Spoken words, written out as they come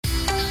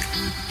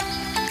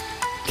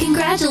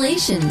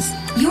Congratulations!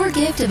 Your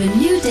gift of a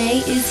new day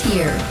is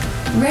here.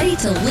 Ready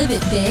to live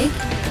it big?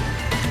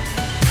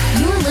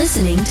 You're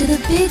listening to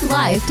the Big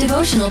Life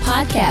Devotional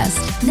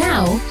Podcast.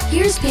 Now,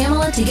 here's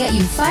Pamela to get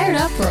you fired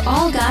up for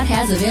all God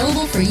has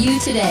available for you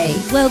today.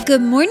 Well,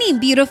 good morning,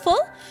 beautiful.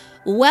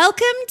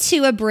 Welcome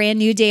to a brand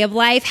new day of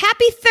life.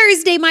 Happy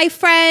Thursday, my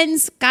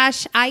friends.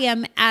 Gosh, I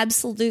am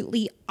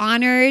absolutely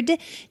honored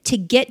to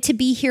get to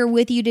be here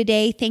with you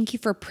today. Thank you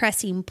for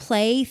pressing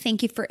play.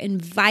 Thank you for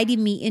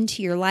inviting me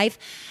into your life.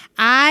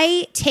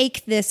 I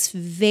take this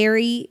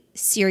very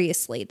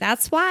seriously.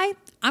 That's why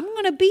I'm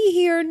going to be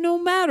here no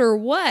matter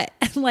what.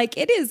 Like,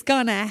 it is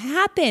going to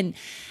happen.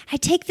 I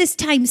take this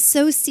time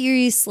so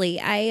seriously.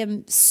 I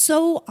am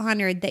so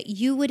honored that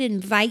you would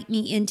invite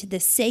me into the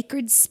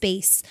sacred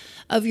space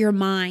of your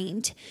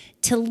mind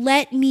to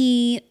let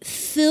me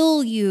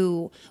fill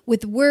you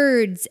with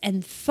words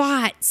and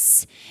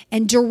thoughts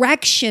and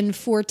direction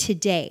for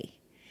today.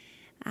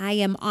 I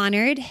am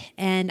honored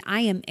and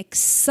I am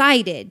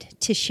excited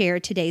to share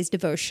today's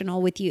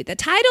devotional with you. The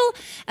title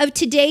of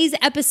today's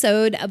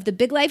episode of the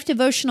Big Life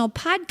Devotional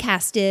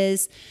Podcast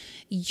is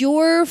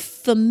Your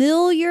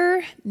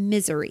Familiar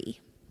Misery.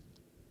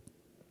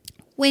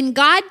 When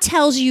God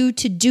tells you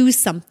to do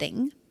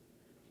something,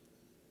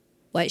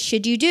 what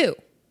should you do?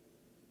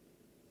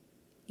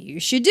 You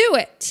should do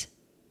it.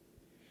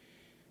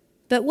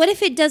 But what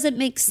if it doesn't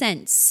make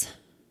sense?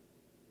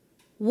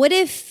 What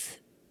if,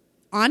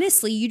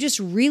 honestly, you just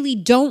really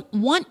don't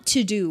want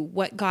to do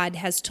what God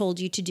has told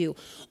you to do?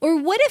 Or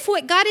what if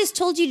what God has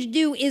told you to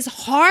do is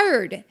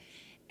hard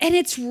and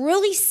it's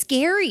really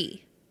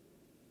scary?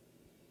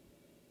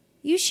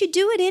 You should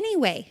do it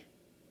anyway.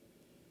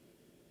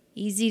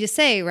 Easy to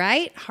say,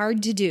 right?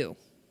 Hard to do.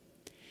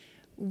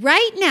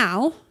 Right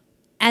now,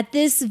 at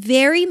this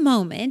very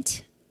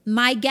moment,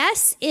 my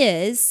guess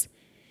is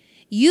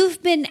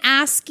you've been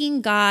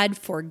asking God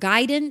for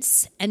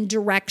guidance and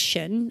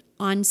direction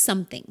on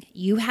something.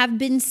 You have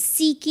been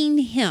seeking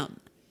Him,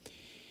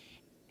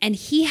 and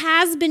He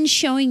has been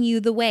showing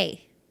you the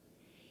way.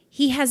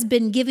 He has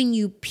been giving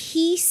you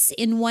peace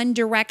in one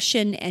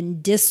direction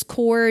and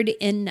discord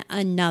in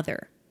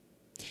another.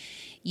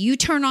 You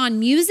turn on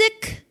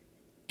music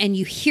and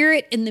you hear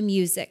it in the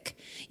music.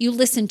 You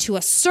listen to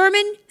a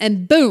sermon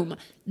and boom,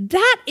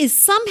 that is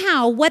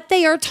somehow what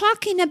they are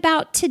talking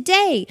about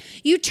today.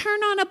 You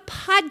turn on a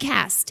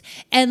podcast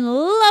and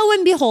lo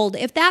and behold,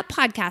 if that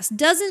podcast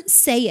doesn't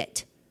say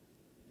it,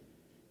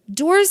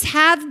 doors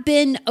have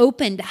been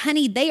opened.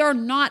 Honey, they are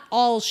not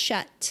all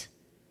shut.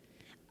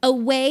 A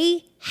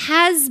way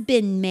has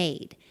been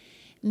made.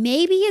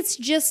 Maybe it's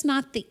just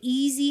not the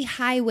easy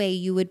highway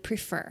you would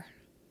prefer.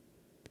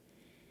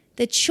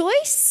 The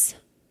choice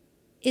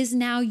is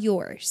now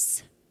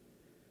yours.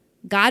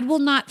 God will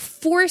not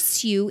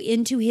force you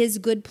into His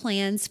good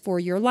plans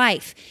for your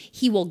life.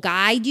 He will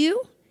guide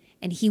you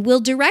and He will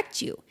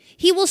direct you.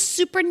 He will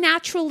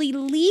supernaturally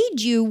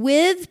lead you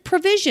with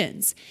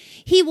provisions.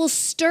 He will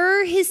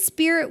stir His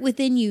Spirit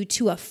within you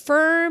to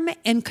affirm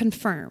and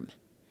confirm.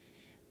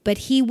 But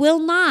He will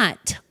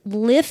not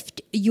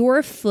lift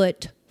your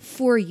foot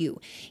for you.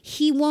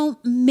 He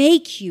won't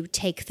make you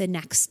take the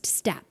next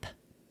step.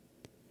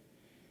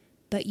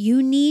 But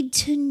you need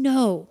to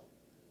know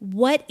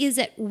what is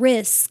at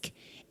risk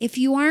if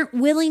you aren't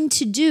willing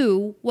to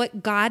do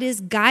what God is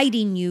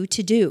guiding you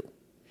to do.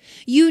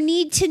 You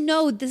need to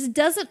know this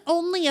doesn't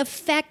only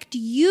affect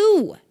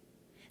you.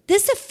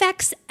 This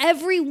affects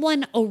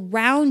everyone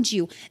around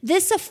you.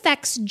 This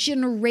affects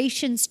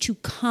generations to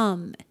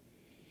come.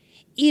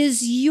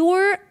 Is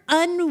your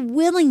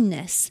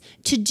unwillingness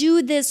to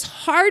do this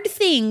hard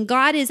thing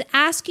God is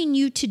asking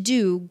you to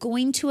do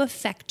going to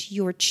affect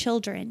your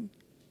children?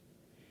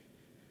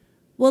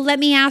 Well, let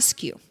me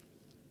ask you,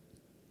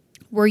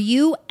 were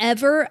you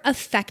ever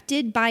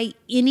affected by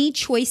any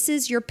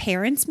choices your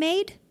parents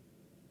made?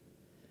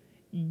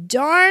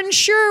 Darn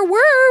sure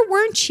were,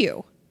 weren't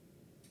you?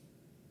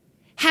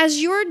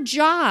 Has your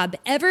job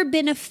ever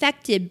been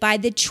affected by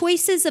the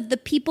choices of the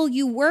people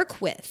you work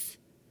with?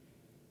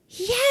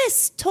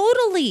 Yes,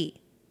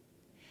 totally.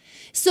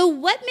 So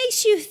what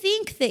makes you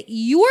think that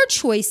your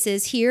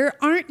choices here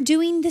aren't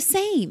doing the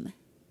same?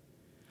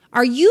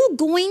 Are you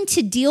going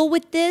to deal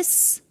with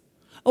this?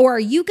 Or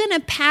are you going to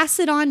pass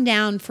it on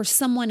down for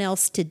someone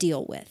else to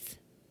deal with?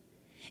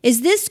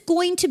 Is this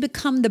going to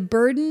become the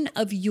burden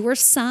of your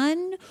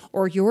son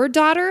or your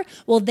daughter?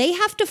 Will they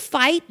have to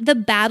fight the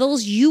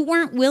battles you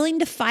weren't willing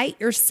to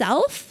fight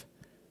yourself?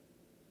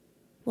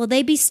 Will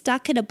they be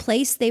stuck in a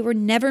place they were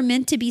never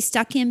meant to be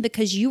stuck in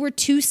because you were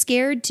too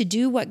scared to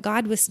do what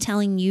God was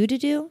telling you to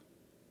do?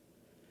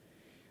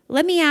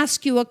 Let me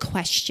ask you a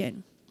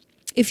question.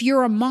 If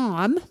you're a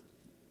mom,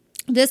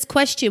 this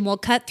question will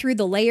cut through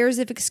the layers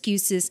of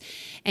excuses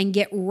and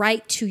get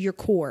right to your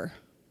core.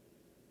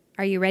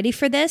 Are you ready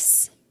for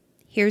this?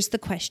 Here's the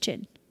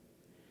question.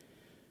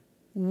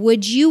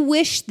 Would you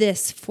wish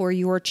this for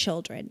your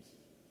children?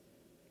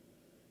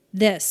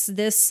 This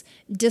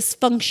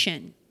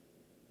dysfunction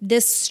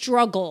this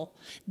struggle,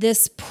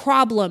 this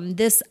problem,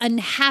 this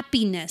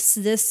unhappiness,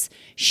 this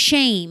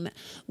shame?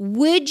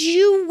 Would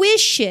you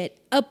wish it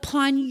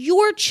upon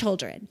your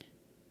children?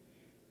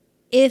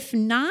 If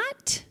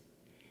not,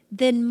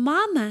 then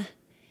mama,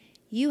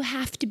 you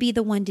have to be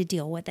the one to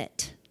deal with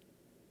it.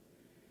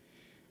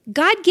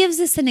 God gives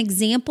us an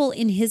example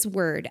in his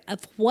word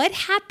of what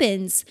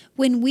happens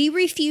when we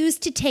refuse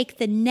to take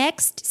the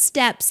next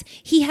steps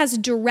he has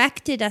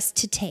directed us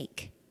to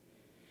take.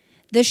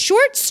 The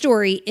short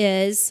story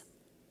is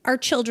our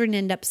children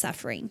end up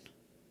suffering.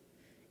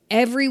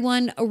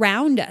 Everyone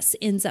around us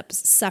ends up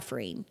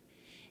suffering,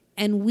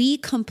 and we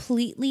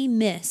completely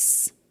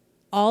miss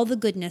all the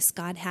goodness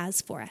God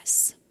has for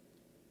us.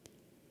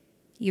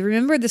 You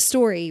remember the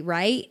story,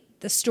 right?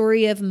 The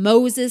story of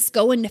Moses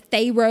going to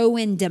Pharaoh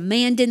and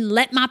demanding,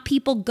 let my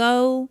people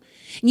go.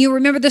 And you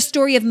remember the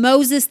story of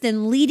Moses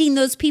then leading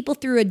those people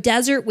through a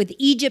desert with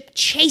Egypt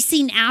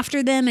chasing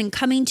after them and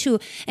coming to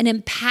an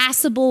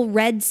impassable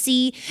Red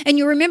Sea. And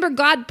you remember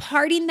God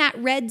parting that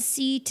Red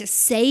Sea to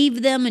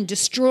save them and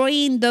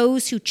destroying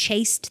those who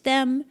chased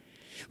them.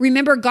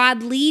 Remember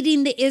God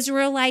leading the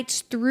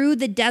Israelites through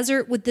the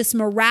desert with this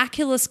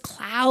miraculous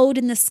cloud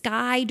in the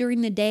sky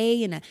during the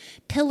day and a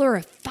pillar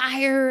of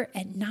fire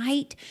at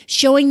night,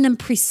 showing them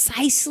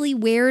precisely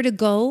where to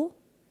go.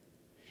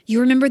 You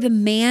remember the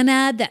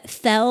manna that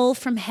fell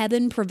from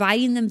heaven,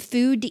 providing them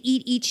food to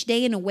eat each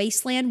day in a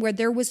wasteland where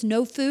there was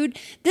no food.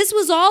 This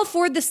was all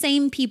for the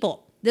same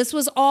people. This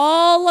was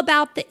all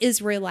about the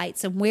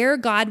Israelites and where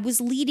God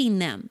was leading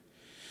them.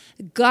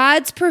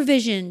 God's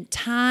provision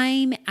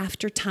time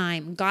after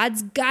time,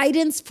 God's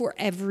guidance for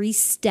every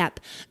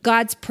step,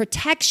 God's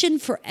protection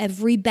for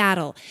every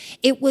battle.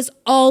 It was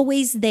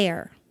always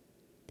there.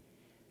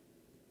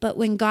 But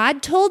when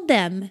God told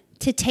them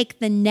to take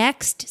the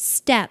next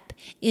step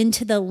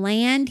into the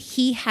land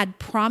he had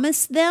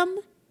promised them,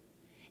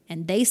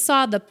 and they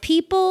saw the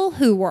people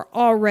who were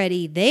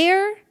already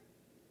there,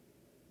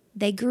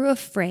 they grew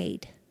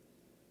afraid.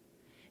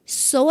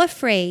 So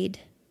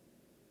afraid,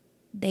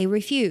 they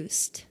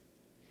refused.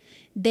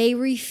 They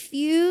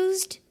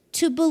refused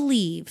to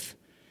believe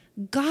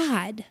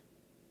God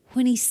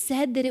when he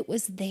said that it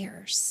was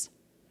theirs.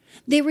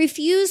 They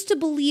refused to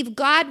believe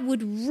God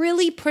would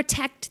really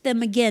protect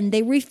them again.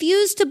 They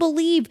refused to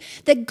believe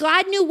that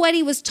God knew what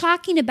he was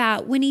talking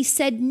about when he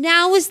said,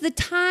 now is the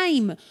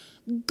time,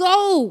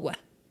 go.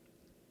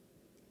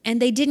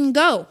 And they didn't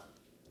go.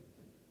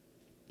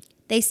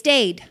 They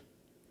stayed.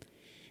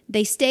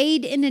 They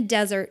stayed in a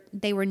desert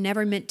they were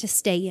never meant to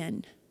stay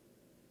in.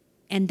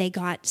 And they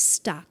got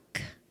stuck.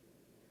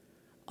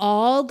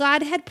 All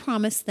God had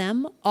promised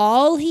them,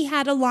 all he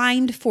had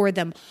aligned for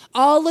them,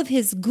 all of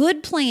his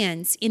good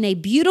plans in a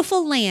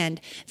beautiful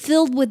land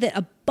filled with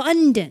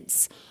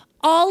abundance,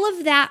 all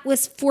of that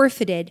was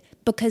forfeited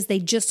because they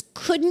just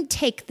couldn't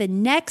take the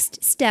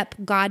next step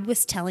God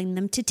was telling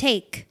them to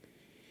take.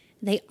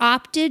 They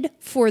opted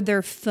for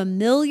their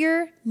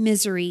familiar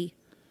misery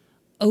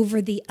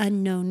over the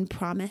unknown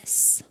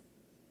promise.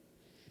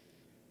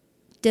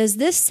 Does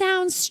this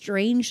sound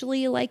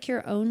strangely like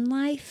your own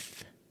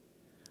life?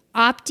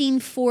 Opting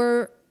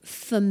for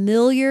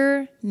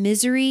familiar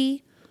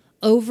misery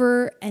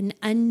over an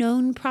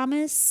unknown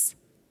promise?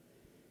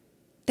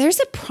 There's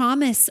a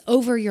promise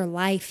over your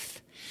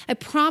life, a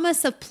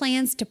promise of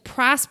plans to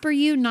prosper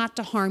you, not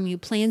to harm you,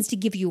 plans to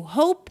give you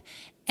hope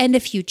and a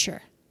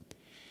future.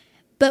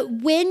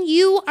 But when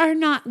you are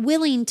not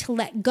willing to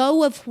let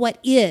go of what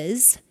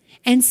is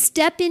and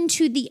step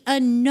into the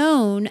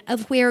unknown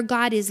of where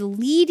God is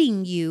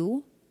leading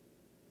you,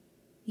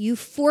 you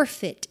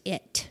forfeit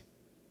it.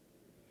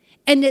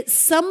 And at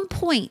some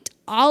point,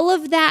 all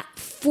of that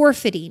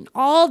forfeiting,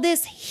 all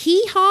this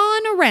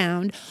hee-hawing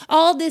around,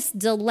 all this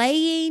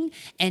delaying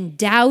and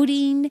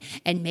doubting,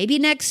 and maybe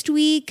next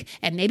week,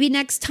 and maybe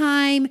next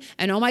time,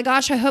 and oh my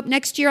gosh, I hope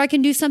next year I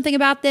can do something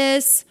about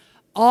this,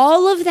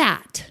 all of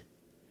that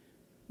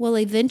will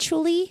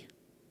eventually,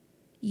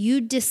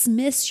 you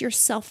dismiss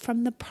yourself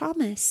from the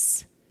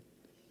promise.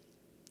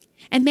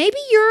 And maybe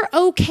you're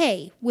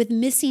okay with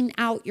missing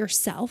out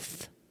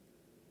yourself,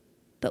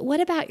 but what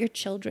about your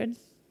children?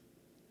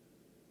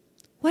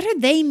 What are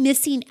they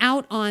missing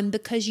out on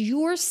because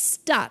you're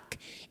stuck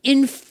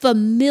in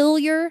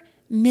familiar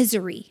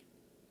misery?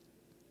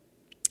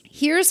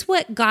 Here's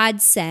what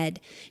God said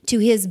to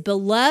his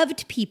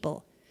beloved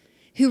people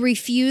who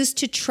refused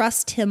to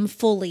trust him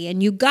fully.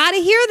 And you got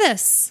to hear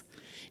this.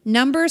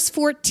 Numbers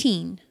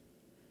 14,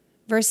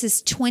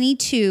 verses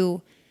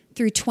 22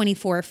 through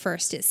 24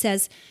 first. It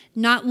says,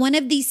 not one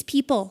of these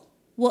people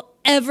will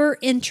ever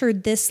enter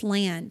this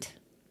land.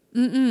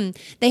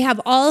 They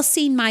have all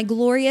seen my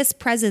glorious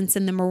presence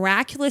and the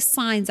miraculous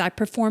signs I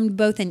performed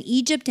both in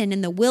Egypt and in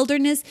the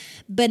wilderness.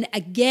 But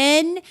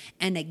again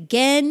and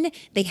again,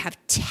 they have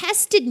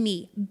tested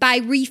me by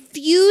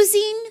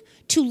refusing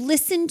to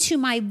listen to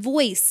my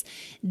voice.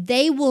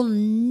 They will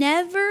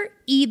never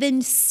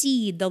even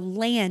see the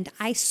land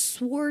I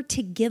swore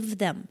to give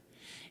them.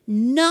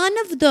 None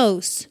of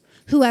those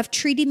who have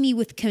treated me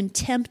with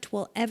contempt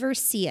will ever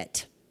see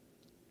it.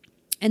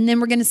 And then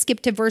we're going to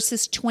skip to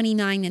verses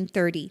 29 and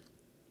 30.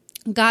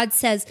 God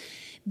says,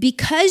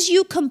 because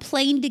you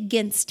complained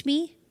against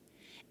me,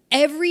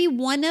 every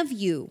one of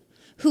you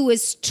who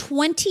is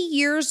 20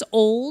 years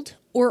old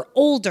or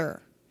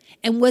older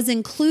and was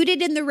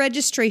included in the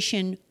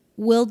registration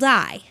will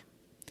die.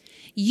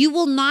 You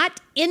will not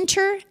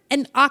enter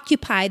and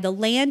occupy the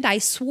land I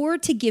swore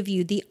to give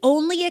you. The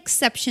only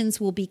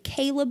exceptions will be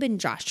Caleb and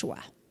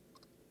Joshua.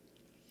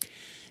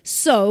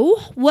 So,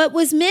 what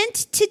was meant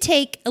to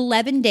take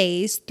 11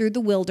 days through the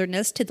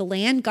wilderness to the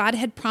land God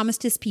had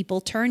promised his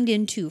people turned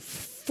into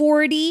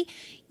 40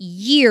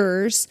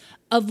 years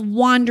of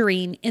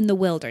wandering in the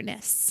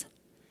wilderness.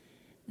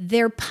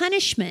 Their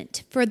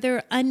punishment for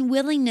their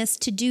unwillingness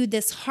to do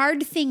this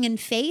hard thing in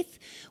faith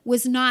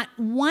was not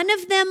one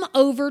of them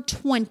over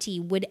 20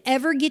 would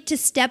ever get to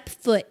step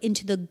foot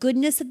into the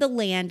goodness of the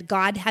land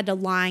God had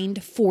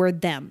aligned for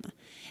them.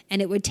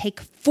 And it would take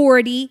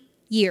 40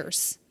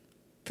 years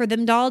for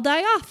them to all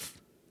die off,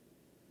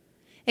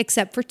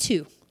 except for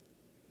two,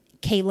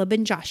 Caleb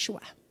and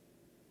Joshua.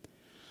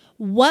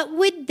 What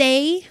would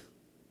they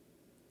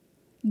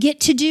get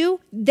to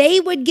do? They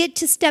would get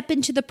to step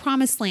into the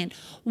promised land.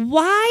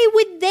 Why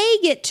would they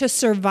get to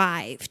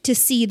survive to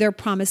see their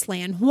promised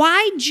land?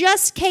 Why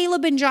just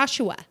Caleb and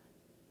Joshua?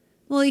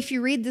 Well, if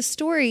you read the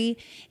story,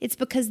 it's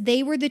because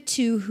they were the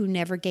two who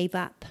never gave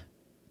up.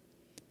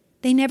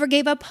 They never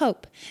gave up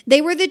hope.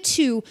 They were the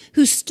two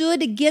who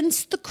stood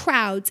against the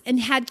crowds and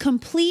had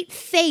complete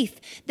faith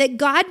that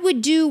God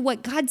would do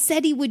what God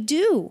said he would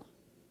do.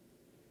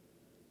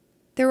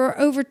 There were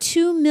over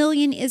 2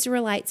 million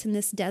Israelites in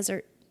this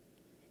desert.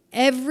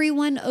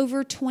 Everyone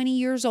over 20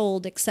 years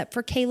old, except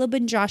for Caleb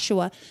and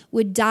Joshua,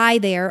 would die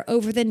there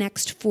over the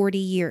next 40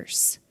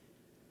 years.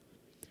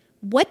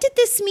 What did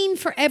this mean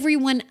for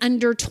everyone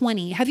under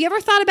 20? Have you ever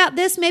thought about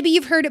this? Maybe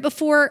you've heard it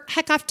before.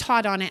 Heck, I've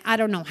taught on it. I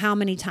don't know how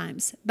many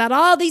times. About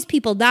all these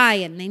people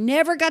dying. They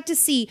never got to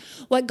see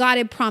what God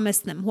had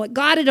promised them, what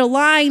God had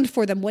aligned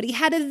for them, what he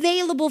had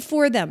available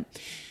for them.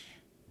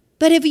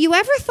 But have you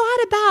ever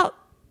thought about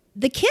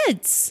the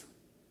kids,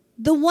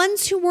 the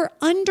ones who were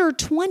under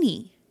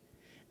 20?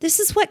 This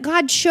is what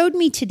God showed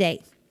me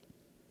today.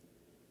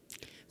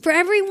 For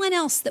everyone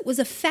else that was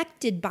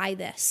affected by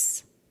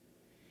this,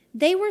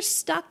 they were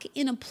stuck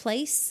in a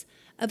place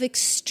of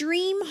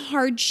extreme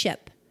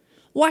hardship,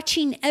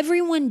 watching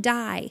everyone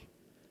die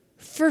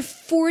for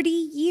 40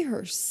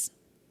 years.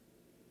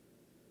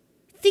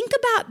 Think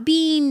about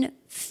being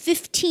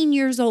 15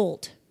 years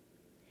old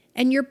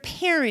and your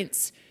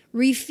parents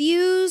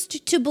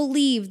refused to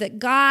believe that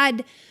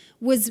God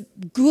was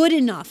good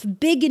enough,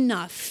 big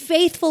enough,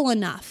 faithful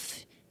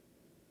enough.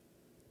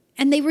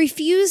 And they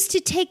refused to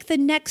take the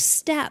next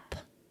step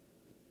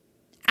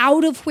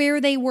out of where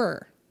they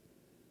were.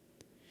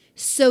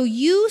 So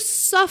you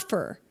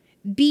suffer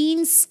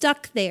being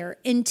stuck there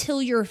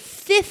until you're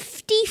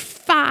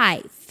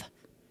 55.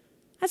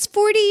 That's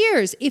 40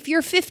 years. If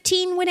you're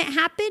 15 when it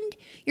happened,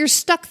 you're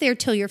stuck there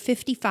till you're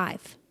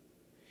 55.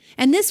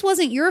 And this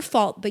wasn't your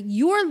fault, but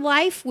your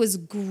life was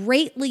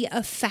greatly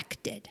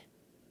affected.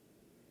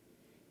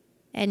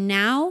 And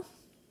now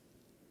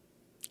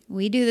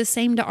we do the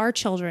same to our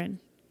children.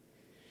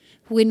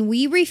 When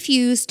we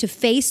refuse to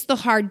face the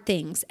hard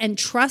things and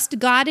trust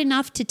God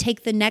enough to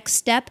take the next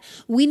step,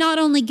 we not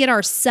only get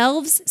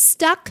ourselves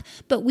stuck,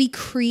 but we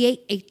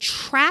create a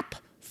trap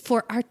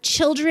for our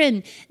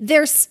children.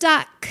 They're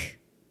stuck.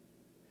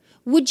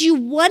 Would you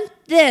want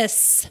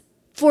this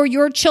for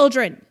your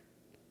children?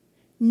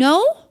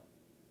 No?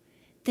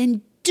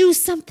 Then do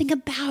something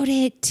about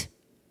it.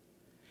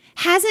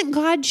 Hasn't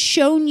God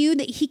shown you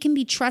that he can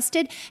be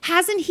trusted?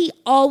 Hasn't he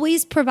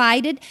always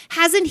provided?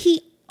 Hasn't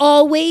he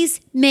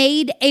always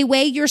made a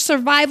way? Your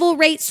survival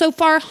rate so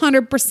far,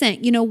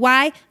 100%. You know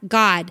why?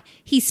 God.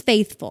 He's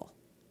faithful.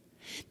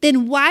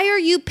 Then why are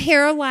you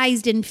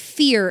paralyzed in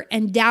fear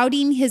and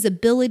doubting his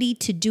ability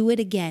to do it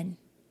again?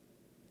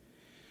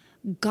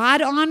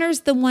 God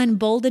honors the one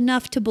bold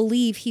enough to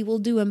believe he will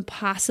do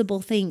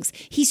impossible things.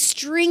 He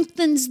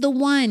strengthens the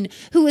one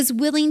who is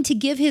willing to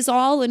give his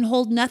all and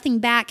hold nothing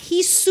back.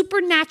 He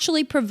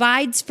supernaturally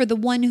provides for the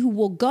one who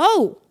will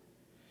go.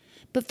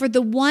 But for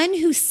the one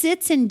who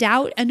sits in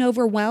doubt and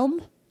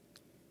overwhelm,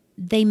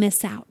 they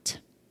miss out.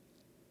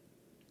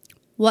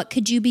 What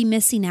could you be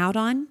missing out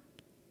on?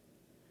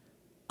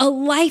 A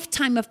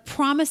lifetime of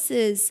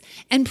promises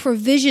and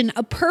provision,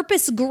 a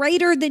purpose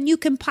greater than you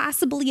can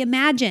possibly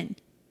imagine.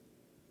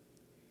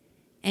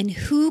 And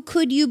who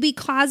could you be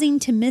causing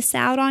to miss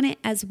out on it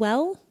as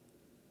well?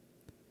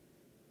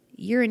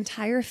 Your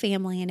entire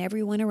family and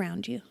everyone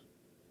around you.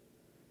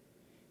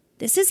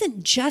 This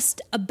isn't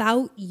just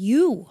about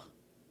you.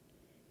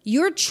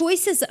 Your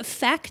choices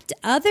affect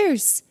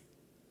others,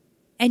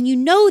 and you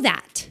know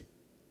that.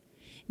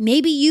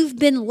 Maybe you've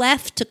been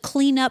left to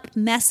clean up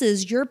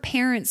messes your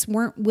parents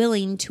weren't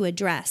willing to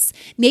address.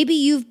 Maybe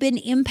you've been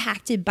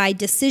impacted by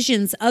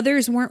decisions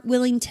others weren't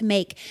willing to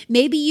make.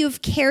 Maybe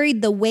you've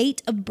carried the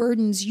weight of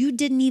burdens you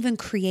didn't even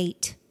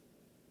create.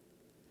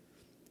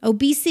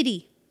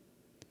 Obesity,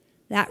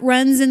 that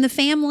runs in the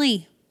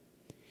family.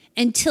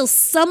 until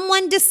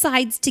someone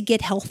decides to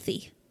get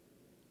healthy.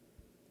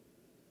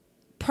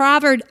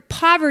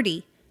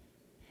 Poverty,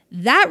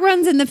 that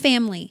runs in the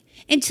family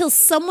until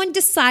someone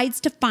decides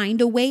to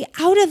find a way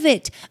out of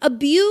it.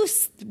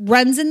 Abuse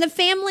runs in the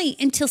family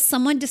until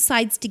someone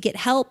decides to get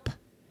help.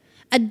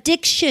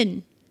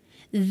 Addiction,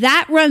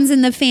 that runs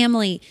in the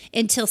family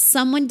until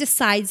someone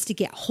decides to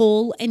get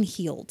whole and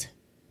healed.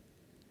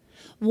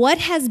 What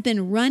has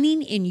been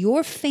running in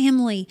your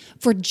family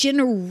for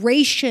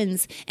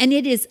generations, and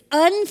it is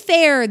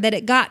unfair that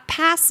it got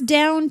passed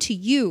down to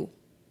you.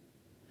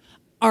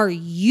 Are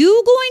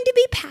you going to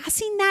be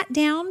passing that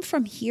down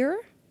from here?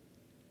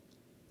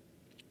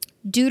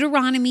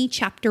 Deuteronomy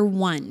chapter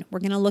 1. We're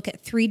going to look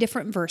at 3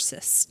 different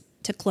verses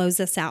to close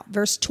this out.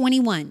 Verse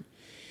 21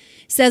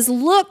 says,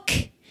 "Look,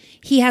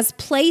 he has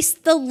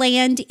placed the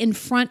land in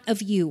front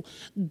of you.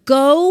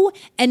 Go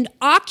and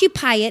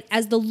occupy it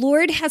as the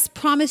Lord has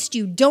promised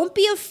you. Don't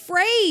be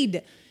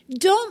afraid.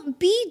 Don't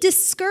be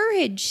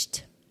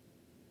discouraged."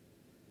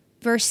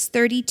 Verse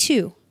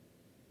 32.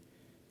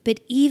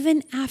 "But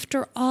even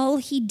after all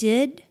he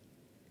did,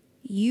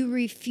 you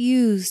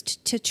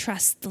refused to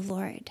trust the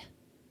Lord."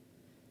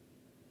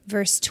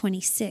 Verse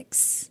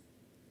 26.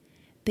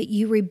 "But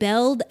you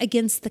rebelled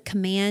against the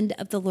command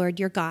of the Lord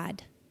your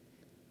God,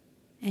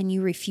 and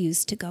you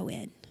refused to go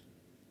in."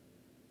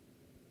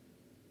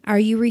 Are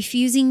you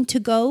refusing to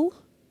go?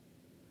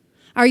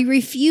 Are you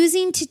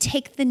refusing to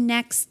take the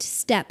next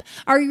step?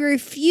 Are you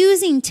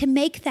refusing to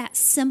make that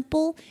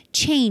simple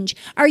change?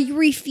 Are you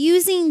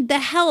refusing the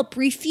help?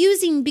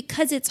 Refusing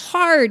because it's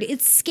hard,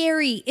 it's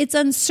scary, it's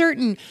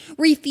uncertain.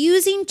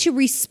 Refusing to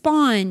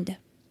respond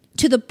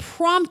to the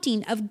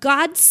prompting of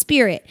God's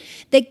Spirit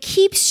that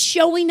keeps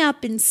showing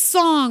up in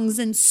songs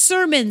and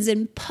sermons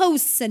and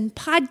posts and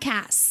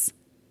podcasts.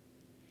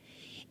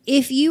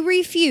 If you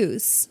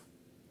refuse,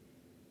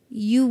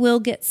 you will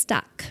get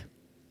stuck.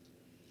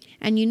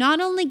 And you not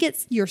only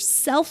get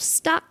yourself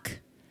stuck,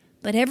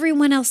 but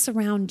everyone else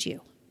around you.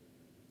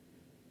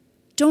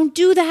 Don't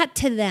do that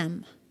to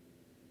them.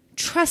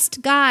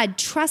 Trust God.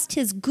 Trust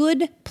His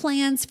good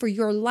plans for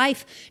your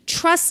life.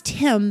 Trust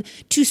Him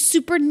to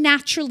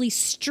supernaturally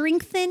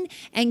strengthen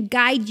and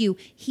guide you.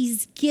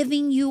 He's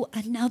giving you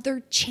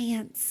another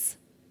chance.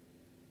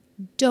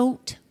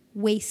 Don't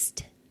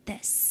waste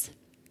this.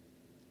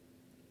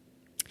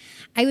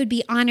 I would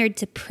be honored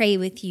to pray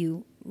with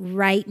you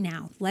right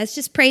now. Let's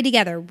just pray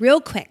together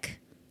real quick.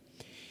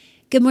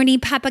 Good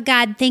morning, Papa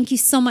God. Thank you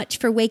so much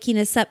for waking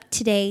us up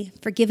today,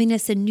 for giving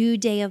us a new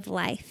day of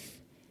life.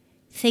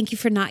 Thank you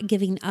for not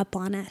giving up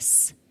on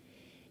us.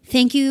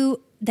 Thank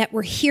you that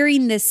we're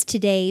hearing this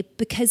today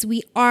because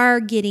we are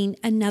getting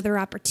another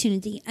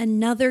opportunity,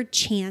 another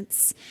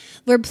chance.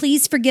 Lord,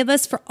 please forgive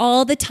us for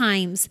all the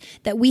times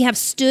that we have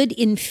stood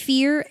in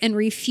fear and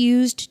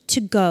refused to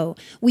go.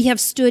 We have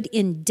stood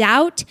in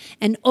doubt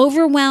and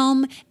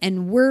overwhelm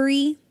and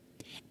worry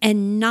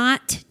and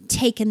not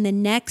taken the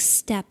next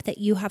step that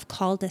you have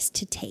called us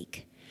to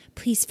take.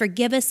 Please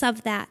forgive us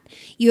of that.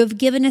 You have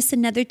given us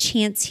another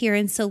chance here.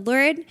 And so,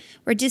 Lord,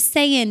 we're just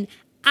saying,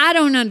 I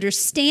don't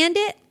understand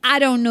it. I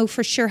don't know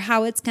for sure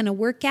how it's going to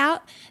work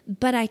out,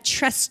 but I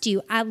trust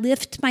you. I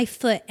lift my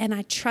foot and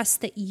I trust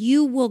that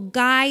you will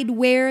guide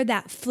where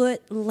that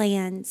foot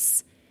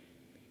lands.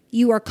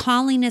 You are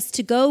calling us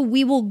to go.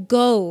 We will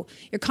go.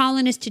 You're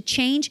calling us to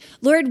change.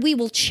 Lord, we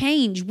will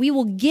change. We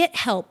will get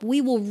help.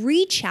 We will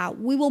reach out.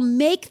 We will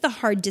make the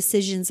hard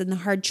decisions and the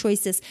hard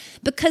choices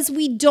because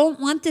we don't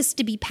want this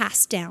to be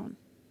passed down.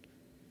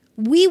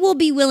 We will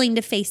be willing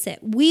to face it.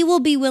 We will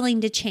be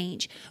willing to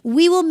change.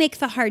 We will make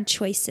the hard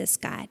choices,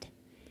 God.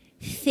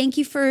 Thank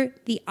you for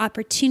the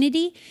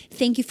opportunity.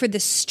 Thank you for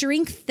the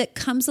strength that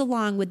comes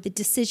along with the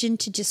decision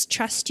to just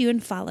trust you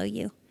and follow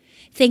you.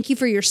 Thank you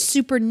for your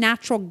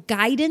supernatural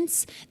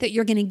guidance that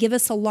you're going to give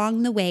us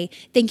along the way.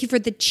 Thank you for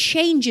the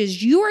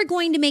changes you are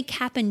going to make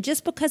happen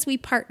just because we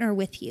partner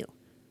with you.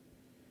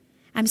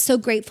 I'm so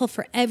grateful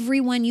for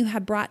everyone you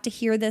have brought to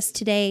hear this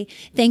today.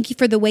 Thank you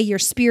for the way your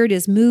Spirit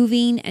is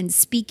moving and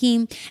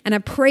speaking. And I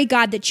pray,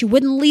 God, that you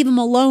wouldn't leave them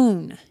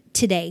alone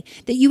today,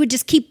 that you would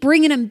just keep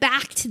bringing them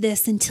back to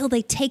this until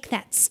they take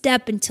that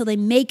step, until they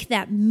make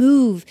that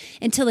move,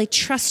 until they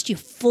trust you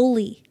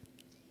fully.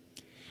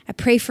 I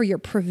pray for your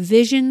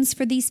provisions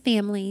for these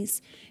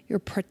families, your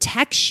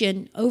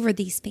protection over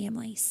these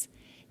families.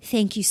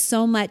 Thank you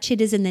so much.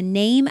 It is in the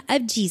name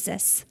of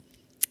Jesus.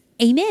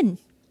 Amen.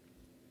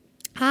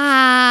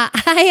 I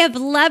have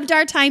loved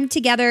our time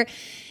together.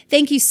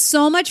 Thank you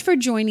so much for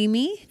joining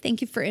me.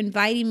 Thank you for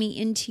inviting me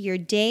into your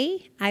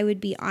day. I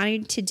would be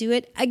honored to do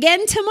it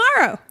again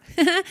tomorrow.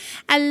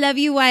 I love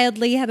you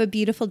wildly. Have a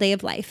beautiful day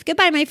of life.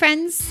 Goodbye, my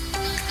friends.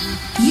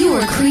 You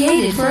were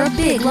created for a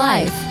big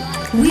life.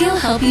 We'll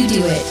help you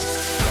do it.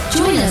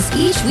 Join us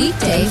each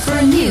weekday for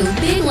a new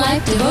Big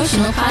Life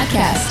devotional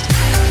podcast.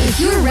 If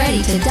you're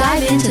ready to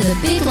dive into the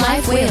Big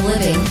Life way of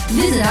living,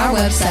 visit our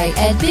website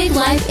at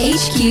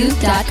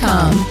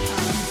biglifehq.com.